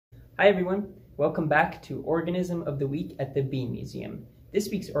Hi everyone, welcome back to Organism of the Week at the Bee Museum. This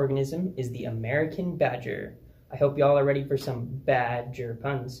week's organism is the American badger. I hope y'all are ready for some badger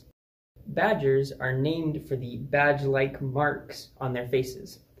puns. Badgers are named for the badge-like marks on their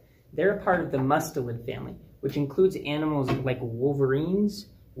faces. They're a part of the mustelid family, which includes animals like wolverines,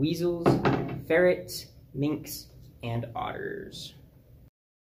 weasels, ferrets, minks, and otters.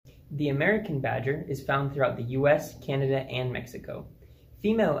 The American badger is found throughout the US, Canada, and Mexico.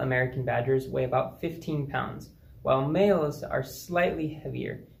 Female American badgers weigh about 15 pounds, while males are slightly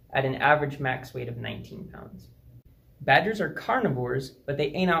heavier at an average max weight of 19 pounds. Badgers are carnivores, but they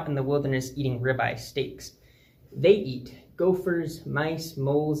ain't out in the wilderness eating ribeye steaks. They eat gophers, mice,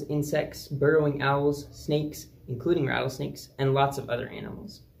 moles, insects, burrowing owls, snakes, including rattlesnakes, and lots of other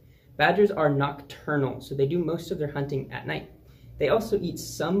animals. Badgers are nocturnal, so they do most of their hunting at night. They also eat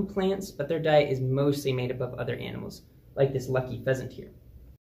some plants, but their diet is mostly made up of other animals, like this lucky pheasant here.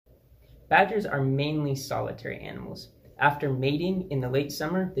 Badgers are mainly solitary animals. After mating in the late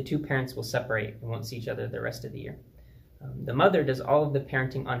summer, the two parents will separate and won't see each other the rest of the year. The mother does all of the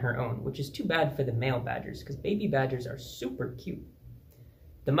parenting on her own, which is too bad for the male badgers because baby badgers are super cute.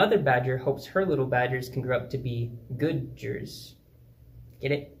 The mother badger hopes her little badgers can grow up to be goodgers.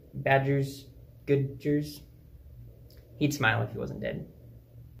 Get it? Badgers, goodgers? He'd smile if he wasn't dead.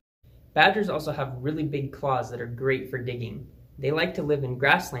 Badgers also have really big claws that are great for digging. They like to live in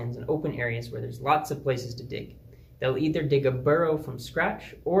grasslands and open areas where there's lots of places to dig. They'll either dig a burrow from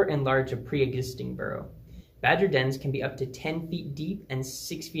scratch or enlarge a pre-existing burrow. Badger dens can be up to 10 feet deep and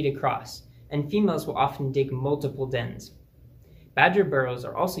 6 feet across, and females will often dig multiple dens. Badger burrows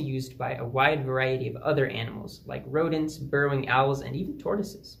are also used by a wide variety of other animals, like rodents, burrowing owls, and even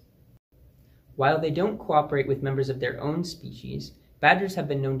tortoises. While they don't cooperate with members of their own species, badgers have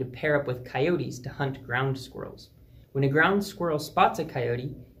been known to pair up with coyotes to hunt ground squirrels. When a ground squirrel spots a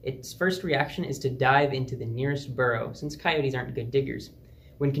coyote, its first reaction is to dive into the nearest burrow, since coyotes aren't good diggers.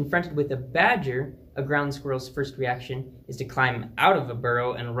 When confronted with a badger, a ground squirrel's first reaction is to climb out of a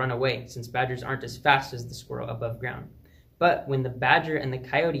burrow and run away, since badgers aren't as fast as the squirrel above ground. But when the badger and the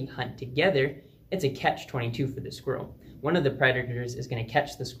coyote hunt together, it's a catch-22 for the squirrel. One of the predators is going to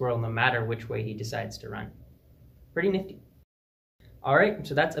catch the squirrel no matter which way he decides to run. Pretty nifty. Alright,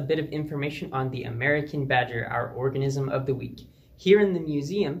 so that's a bit of information on the American badger, our organism of the week. Here in the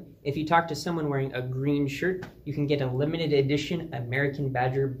museum, if you talk to someone wearing a green shirt, you can get a limited edition American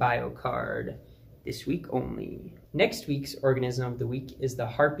badger bio card. This week only. Next week's organism of the week is the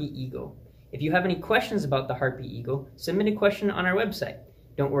harpy eagle. If you have any questions about the harpy eagle, submit a question on our website.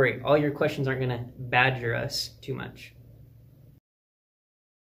 Don't worry, all your questions aren't going to badger us too much.